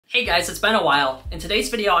Hey guys, it's been a while. In today's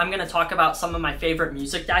video, I'm going to talk about some of my favorite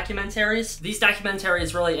music documentaries. These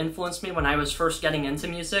documentaries really influenced me when I was first getting into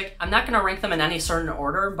music. I'm not going to rank them in any certain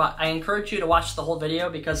order, but I encourage you to watch the whole video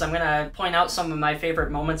because I'm going to point out some of my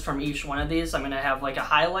favorite moments from each one of these. I'm going to have like a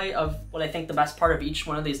highlight of what I think the best part of each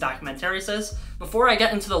one of these documentaries is. Before I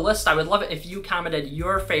get into the list, I would love it if you commented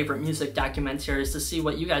your favorite music documentaries to see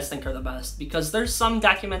what you guys think are the best, because there's some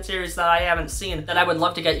documentaries that I haven't seen that I would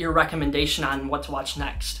love to get your recommendation on what to watch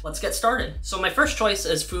next. Let's get started. So my first choice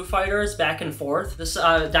is Foo Fighters Back and Forth. This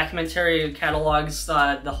documentary catalogs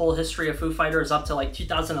the whole history of Foo Fighters up to like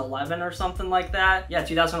 2011 or something like that. Yeah,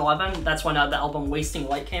 2011. That's when the album Wasting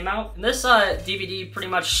Light came out. And this DVD pretty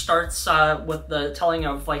much starts with the telling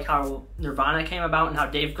of like how Nirvana came about and how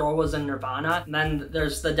Dave Grohl was in Nirvana. And then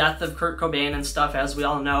there's the death of Kurt Cobain and stuff, as we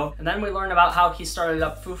all know. And then we learn about how he started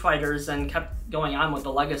up Foo Fighters and kept going on with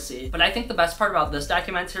the legacy. But I think the best part about this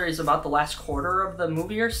documentary is about the last quarter of the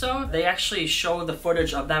movie or so. They actually show the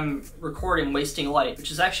footage of them recording Wasting Light,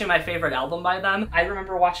 which is actually my favorite album by them. I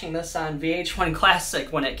remember watching this on VH1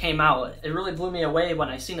 Classic when it came out. It really blew me away when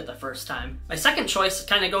I seen it the first time. My second choice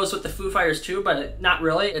kind of goes with the Foo Fighters too, but not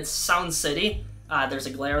really. It's Sound City. There's a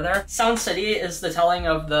glare there. Sound City is the telling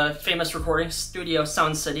of the famous recording studio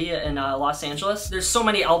Sound City in Los Angeles. There's so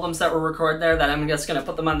many albums that were recorded there that I'm just gonna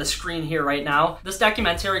put them on the screen here right now. This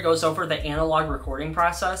documentary goes over the analog recording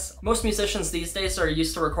process. Most musicians these days are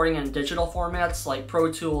used to recording in digital formats like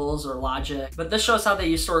Pro Tools or Logic, but this shows how they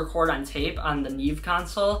used to record on tape on the Neve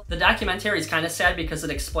console. The documentary is kind of sad because it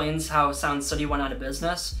explains how Sound City went out of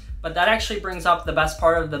business, but that actually brings up the best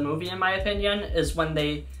part of the movie, in my opinion, is when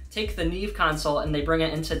they take the Neve console and they bring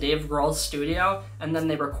it into Dave Grohl's studio, and then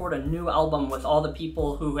they record a new album with all the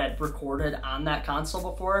people who had recorded on that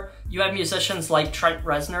console before. You have musicians like Trent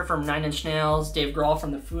Reznor from Nine Inch Nails, Dave Grohl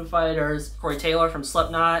from the Foo Fighters, Corey Taylor from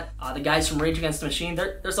Slipknot, the guys from Rage Against the Machine.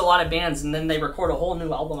 There's a lot of bands, and then they record a whole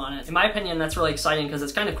new album on it. In my opinion, that's really exciting because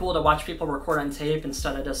it's kind of cool to watch people record on tape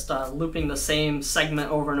instead of just looping the same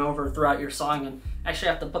segment over and over throughout your song and actually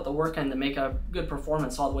have to put the work in to make a good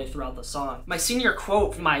performance all the way throughout the song. My senior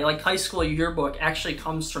quote from my high school yearbook actually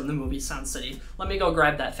comes from the movie Sound City. Let me go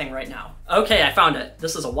grab that thing right now. Okay, I found it.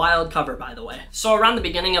 This is a wild cover, by the way. So around the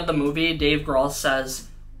beginning of the movie, Dave Grohl says,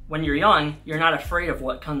 "When you're young, you're not afraid of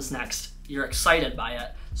what comes next. You're excited by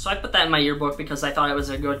it." So I put that in my yearbook because I thought it was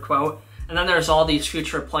a good quote. And then there's all these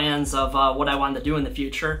future plans of what I wanted to do in the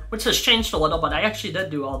future, which has changed a little, but I actually did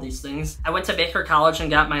do all these things. I went to Baker College and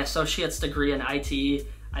got my associate's degree in IT.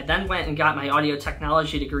 I then went and got my audio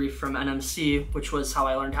technology degree from NMC, which was how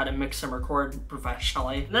I learned how to mix and record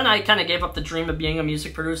professionally. And then I kind of gave up the dream of being a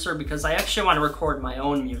music producer because I actually want to record my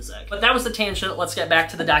own music. But that was the tangent. Let's get back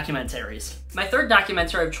to the documentaries. My third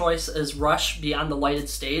documentary of choice is Rush Beyond the Lighted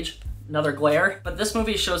Stage. Another glare, but this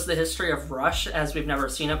movie shows the history of Rush as we've never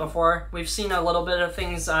seen it before. We've seen a little bit of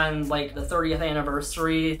things on like the 30th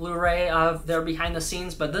anniversary Blu-ray of their behind the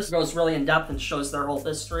scenes, but this goes really in depth and shows their whole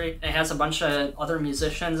history. It has a bunch of other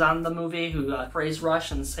musicians on the movie who praise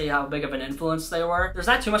Rush and say how big of an influence they were. There's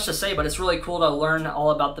not too much to say, but it's really cool to learn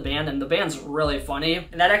all about the band, and the band's really funny.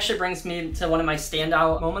 And that actually brings me to one of my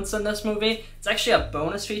standout moments in this movie. It's actually a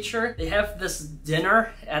bonus feature. They have this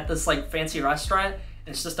dinner at this like fancy restaurant.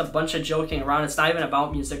 It's just a bunch of joking around. It's not even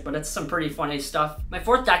about music, but it's some pretty funny stuff. My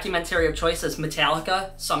fourth documentary of choice is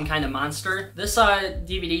Metallica, Some Kind of Monster. This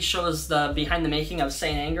DVD shows the behind the making of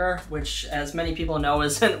Saint Anger, which, as many people know,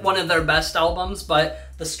 isn't one of their best albums, but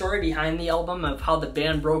the story behind the album of how the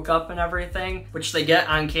band broke up and everything, which they get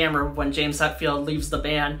on camera when James Hetfield leaves the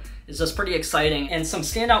band, is just pretty exciting. And some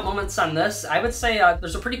standout moments on this, I would say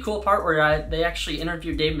there's a pretty cool part where they actually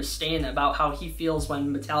interview Dave Mustaine about how he feels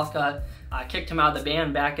when Metallica kicked him out of the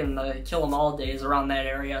band back in the Kill 'Em All days around that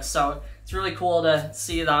area. So it's really cool to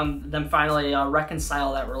see them finally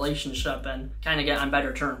reconcile that relationship and kind of get on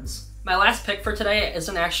better terms. My last pick for today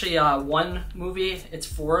isn't actually one movie, it's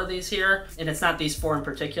four of these here, and it's not these four in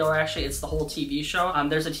particular actually, it's the whole TV show.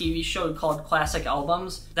 There's a TV show called Classic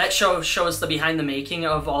Albums. That show shows the behind the making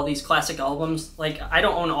of all these classic albums. Like, I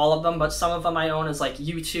don't own all of them, but some of them I own is like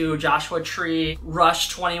U2, Joshua Tree, Rush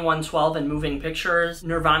 2112 and Moving Pictures,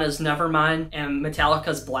 Nirvana's Nevermind, and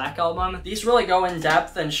Metallica's Black Album. These really go in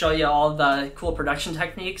depth and show you all the cool production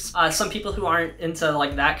techniques. Some people who aren't into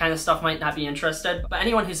like that kind of stuff might not be interested, but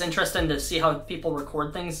anyone who's interested interesting to see how people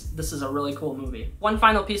record things, this is a really cool movie. One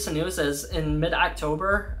final piece of news is in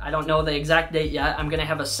mid-October, I don't know the exact date yet, I'm gonna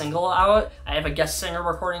have a single out. I have a guest singer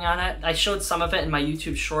recording on it. I showed some of it in my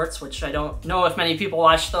YouTube shorts, which I don't know if many people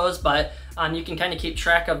watch those, but you can kind of keep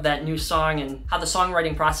track of that new song and how the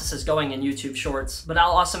songwriting process is going in YouTube shorts. But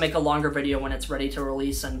I'll also make a longer video when it's ready to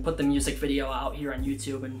release and put the music video out here on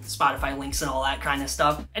YouTube and Spotify links and all that kind of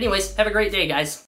stuff. Anyways, have a great day, guys.